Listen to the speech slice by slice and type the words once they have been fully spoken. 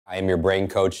I am your brain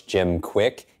coach, Jim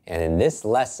Kwik, and in this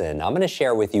lesson, I'm going to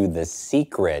share with you the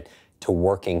secret to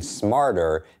working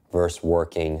smarter versus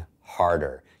working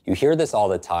harder. You hear this all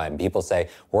the time. People say,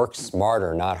 work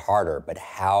smarter, not harder, but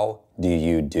how do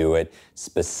you do it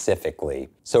specifically?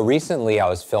 So recently I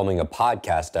was filming a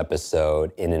podcast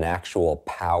episode in an actual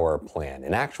power plan,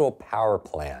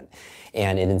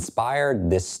 and it inspired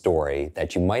this story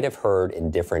that you might have heard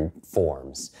in different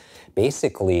forms.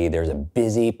 Basically, there's a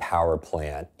busy power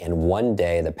plant, and one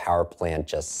day the power plant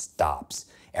just stops.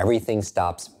 Everything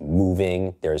stops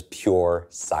moving, there's pure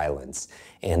silence,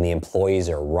 and the employees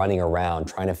are running around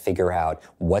trying to figure out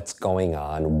what's going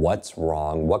on, what's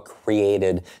wrong, what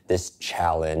created this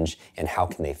challenge, and how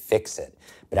can they fix it.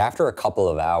 But after a couple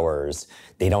of hours,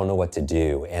 they don't know what to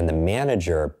do, and the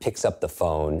manager picks up the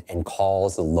phone and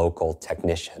calls the local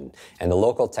technician. And the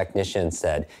local technician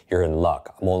said, "You're in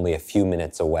luck, I'm only a few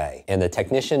minutes away." And the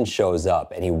technician shows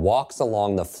up, and he walks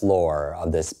along the floor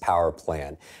of this power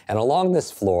plant. And along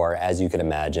this floor, as you can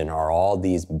imagine, are all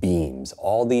these beams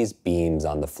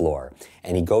on the floor.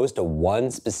 And he goes to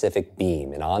one specific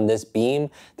beam, and on this beam,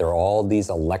 there are all these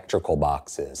electrical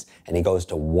boxes. And he goes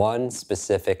to one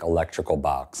specific electrical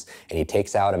box, and he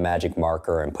takes out a magic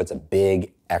marker and puts a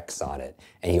big X on it.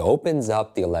 And he opens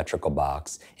up the electrical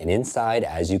box, and inside,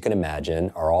 as you can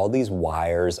imagine, are all these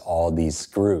wires, all these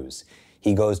screws.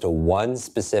 He goes to one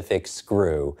specific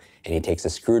screw, and he takes a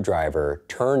screwdriver,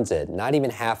 turns it not even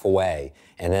halfway,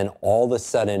 and then all of a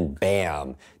sudden,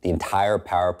 bam, the entire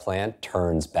power plant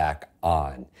turns back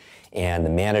on. And the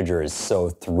manager is so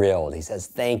thrilled. He says,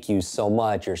 "Thank you so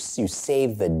much. You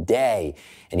saved the day."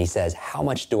 And he says, "How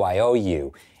much do I owe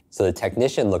you?" So the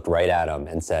technician looked right at him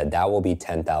and said, "That will be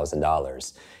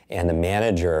 $10,000. And the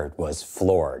manager was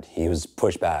floored. He was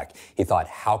pushed back. He thought,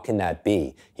 how can that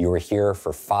be? You were here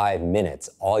for 5 minutes.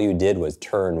 All you did was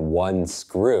turn one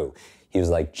screw. He was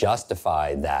like,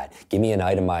 "Justify that. Give me an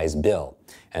itemized bill."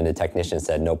 And the technician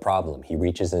said, "No problem." He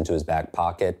reaches into his back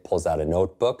pocket, pulls out a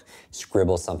notebook,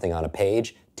 scribbles something on a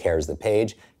page, tears the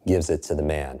page, gives it to the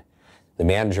man. The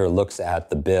manager looks at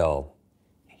the bill.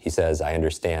 He says, "I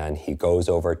understand." He goes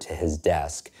over to his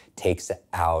desk, takes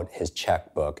out his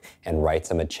checkbook, and writes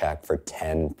him a check for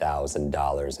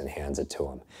 $10,000 and hands it to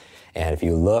him. And if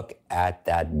you look at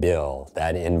that bill,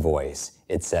 that invoice,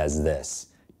 it says this: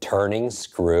 turning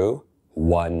screw,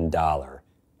 $1.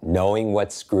 Knowing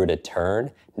what screw to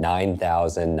turn,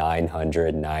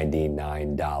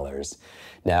 $9,999.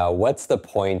 Now, what's the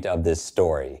point of this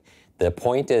story? The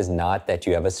point is not that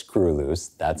you have a screw loose.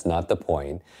 That's not the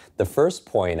point. The first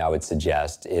point I would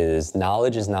suggest is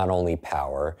knowledge is not only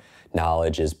power,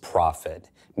 knowledge is profit.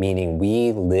 Meaning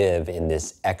we live in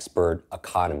this expert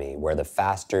economy where the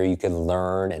faster you can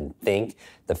learn and think,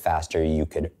 the faster you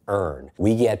could earn.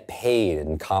 We get paid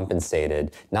and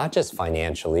compensated, not just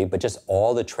financially, but just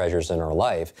all the treasures in our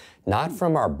life, not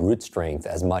from our brute strength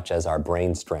as much as our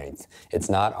brain strength. It's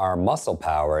not our muscle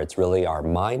power, it's really our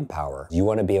mind power. You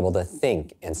want to be able to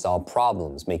think and solve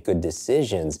problems, make good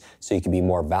decisions so you can be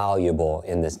more valuable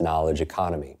in this knowledge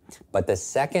economy. But the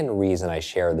second reason I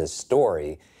share this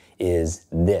story is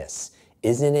this.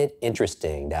 Isn't it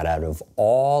interesting that out of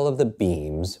all of the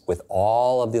beams, with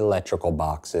all of the electrical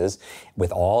boxes,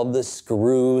 with all the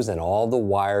screws and all the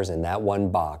wires in that one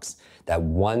box, that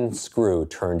one screw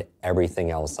turned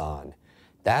everything else on?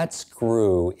 That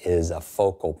screw is a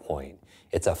focal point.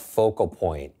 It's a focal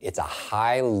point. It's a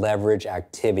high leverage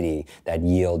activity that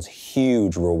yields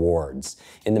huge rewards.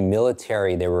 In the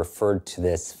military, they referred to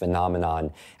this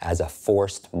phenomenon as a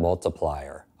forced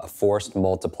multiplier. A forced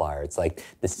multiplier. It's like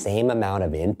the same amount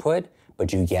of input,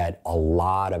 but you get a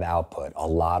lot of output, a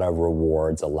lot of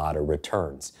rewards, a lot of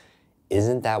returns.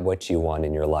 Isn't that what you want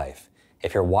in your life?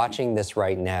 If you're watching this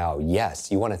right now,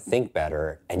 yes, you want to think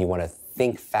better and you want to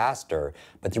think faster,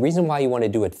 but the reason why you want to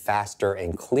do it faster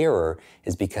and clearer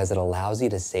is because it allows you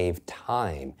to save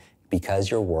time, because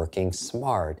you're working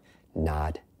smart,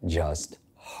 not just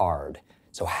hard.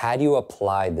 So how do you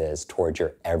apply this towards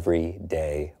your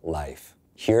everyday life?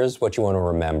 Here's what you want to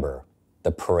remember,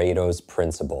 the Pareto's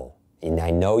principle. And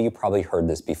I know you probably heard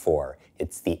this before.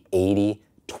 It's the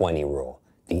 80-20 rule.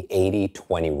 The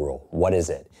 80-20 rule. What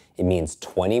is it? It means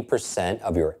 20%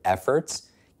 of your efforts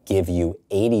give you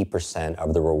 80%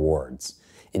 of the rewards.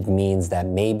 It means that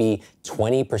maybe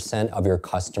 20% of your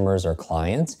customers or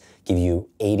clients give you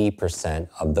 80%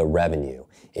 of the revenue.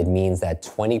 It means that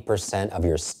 20% of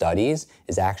your studies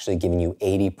is actually giving you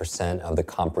 80% of the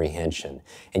comprehension.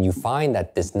 And you find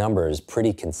that this number is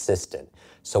pretty consistent.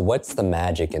 So what's the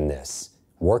magic in this?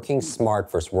 Working smart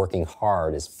versus working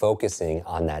hard is focusing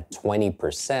on that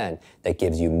 20% that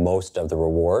gives you most of the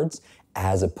rewards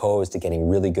as opposed to getting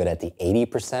really good at the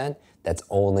 80%, that's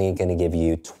only going to give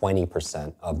you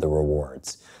 20% of the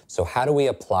rewards. So how do we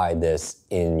apply this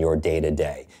in your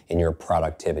day-to-day, in your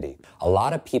productivity? A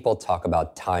lot of people talk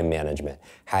about time management.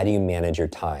 How do you manage your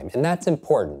time? And that's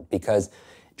important because,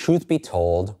 truth be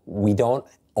told, we don't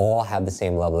all have the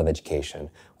same level of education.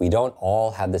 We don't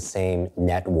all have the same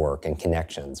network and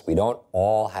connections. We don't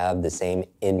all have the same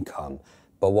income.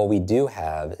 But what we do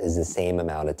have is the same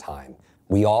amount of time.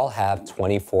 We all have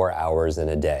 24 hours in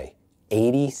a day,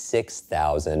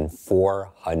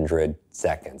 86,400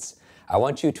 seconds. I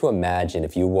want you to imagine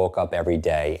if you woke up every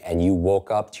day and you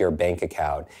woke up to your bank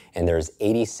account and there's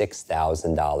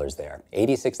 $86,000 there,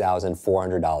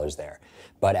 $86,400 there.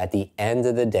 But at the end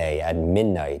of the day, at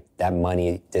midnight, that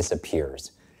money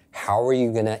disappears. How are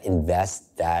you gonna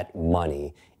invest that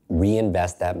money,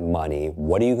 reinvest that money?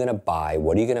 What are you gonna buy?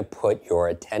 What are you gonna put your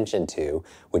attention to,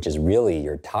 which is really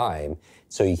your time,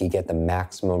 so you can get the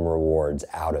maximum rewards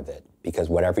out of it? Because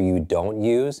whatever you don't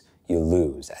use, you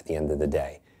lose at the end of the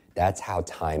day. That's how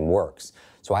time works.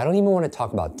 So I don't even want to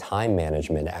talk about time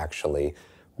management, actually.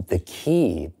 The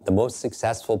key, the most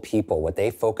successful people, what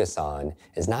they focus on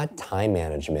is not time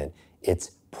management,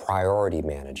 it's priority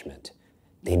management.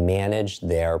 They manage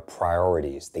their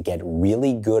priorities. They get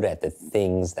really good at the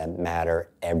things that matter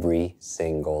every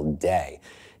single day.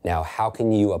 Now, how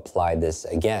can you apply this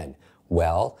again?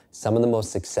 Well, some of the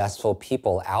most successful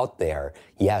people out there,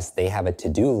 yes, they have a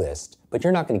to-do list, but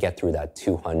you're not going to get through that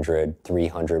 200,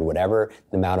 300, whatever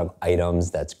the amount of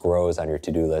items that grows on your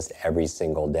to-do list every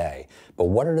single day. But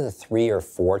what are the 3 or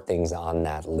 4 things on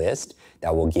that list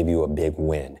that will give you a big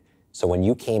win? So when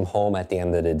you came home at the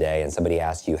end of the day and somebody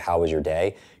asked you, how was your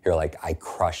day? You're like, I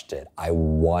crushed it. I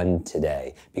won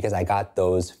today because I got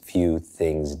those few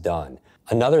things done.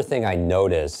 Another thing I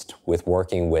noticed with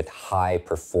working with high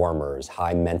performers,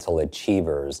 high mental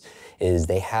achievers, is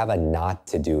they have a not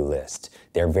to-do list.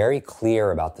 They're very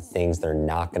clear about the things they're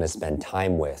not going to spend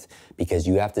time with because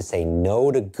you have to say no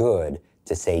to good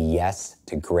to say yes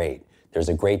to great. There's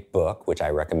a great book, which I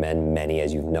recommend many,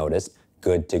 as you've noticed,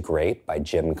 Good to Great by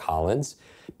Jim Collins,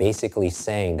 basically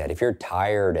saying that if you're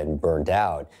tired and burnt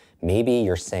out, maybe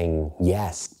you're saying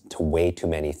yes to way too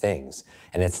many things.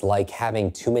 And it's like having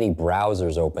too many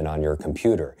browsers open on your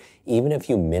computer. Even if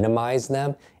you minimize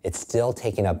them, it's still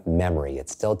taking up memory.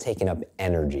 It's still taking up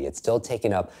energy. It's still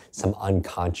taking up some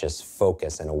unconscious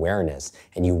focus and awareness.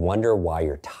 And you wonder why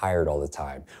you're tired all the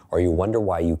time, or you wonder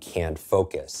why you can't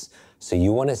focus. So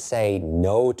you want to say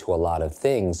no to a lot of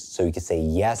things so you can say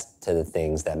yes to the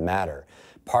things that matter.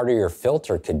 Part of your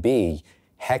filter could be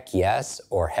heck yes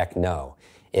or heck no.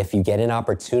 If you get an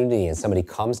opportunity and somebody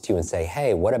comes to you and say,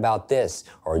 hey, what about this?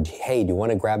 Or hey, do you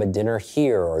want to grab a dinner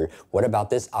here? Or what about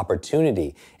this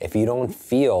opportunity? If you don't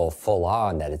feel full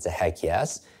on that it's a heck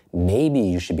yes, maybe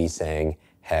you should be saying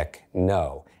heck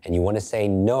no. And you want to say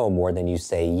no more than you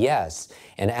say yes.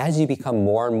 And as you become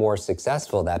more and more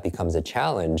successful, that becomes a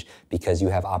challenge because you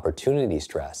have opportunity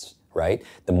stress, right?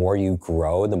 The more you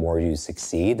grow, the more you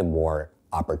succeed, the more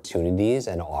opportunities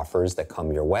and offers that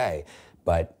come your way.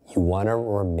 But you want to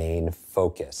remain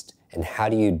focused. And how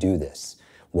do you do this?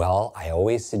 Well, I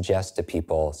always suggest to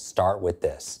people, start with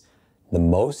this. The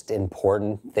most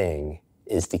important thing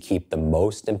is to keep the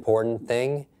most important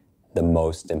thing the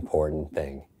most important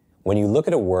thing. When you look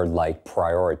at a word like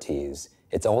priorities,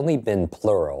 it's only been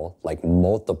plural, like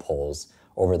multiples,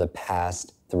 over the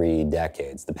past 3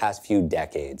 decades, the past few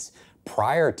decades.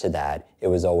 Prior to that, it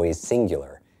was always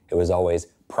singular. It was always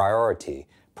priority.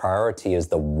 Priority is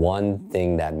the one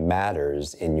thing that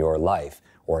matters in your life,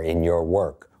 or in your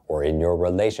work, or in your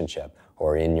relationship,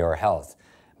 or in your health.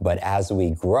 But as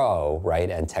we grow, right,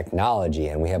 and technology,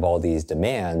 and we have all these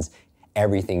demands,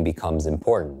 everything becomes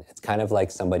important. It's kind of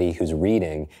like somebody who's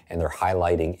reading and they're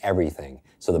highlighting everything,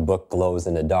 so the book glows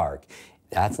in the dark.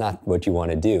 That's not what you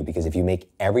want to do, because if you make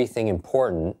everything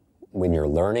important when you're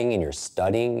learning and you're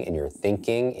studying and you're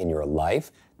thinking in your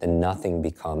life, then nothing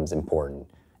becomes important.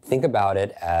 Think about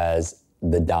it as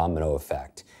the domino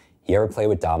effect. You ever play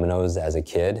with dominoes as a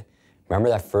kid? Remember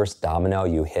that first domino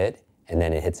you hit, and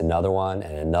then it hits another one,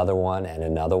 and another one, and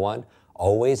another one?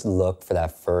 Always look for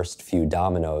that first few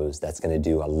dominoes that's going to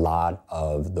do a lot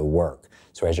of the work.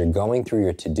 So as you're going through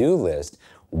your to-do list,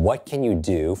 what can you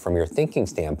do from your thinking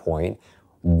standpoint?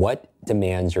 What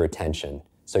demands your attention?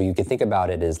 So you can think about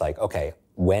it as like, okay,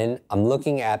 when I'm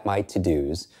looking at my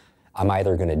to-dos, I'm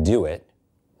either going to do it,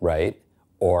 right?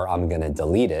 Or I'm going to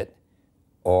delete it,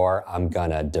 or I'm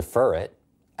going to defer it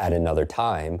at another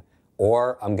time,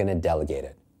 or I'm going to delegate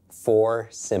it. 4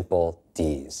 simple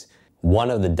Ds.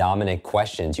 One of the dominant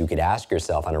questions you could ask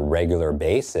yourself on a regular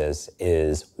basis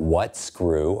is what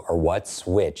screw or what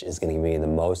switch is going to give me the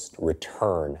most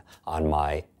return on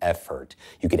my effort?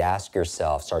 You could ask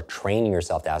yourself, start training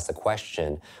yourself to ask the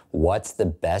question, what's the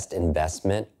best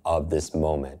investment of this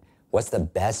moment? What's the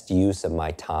best use of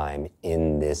my time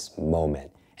in this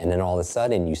moment? And then all of a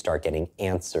sudden you start getting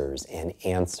answers and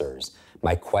answers.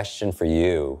 My question for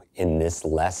you in this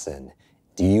lesson,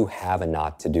 do you have a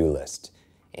not to-do list?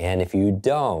 And if you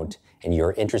don't, and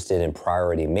you're interested in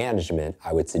priority management,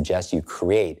 I would suggest you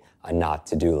create a not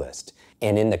to-do list.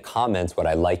 And in the comments, what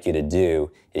I'd like you to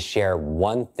do is share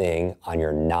one thing on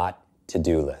your not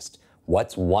to-do list.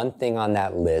 What's one thing on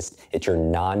that list? It's your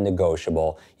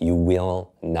non-negotiable, you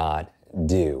will not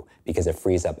do, because it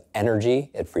frees up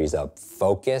energy, it frees up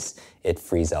focus, it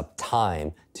frees up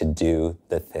time to do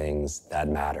the things that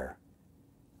matter.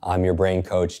 I'm your brain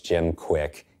coach, Jim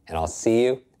Kwik, and I'll see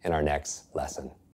you in our next lesson.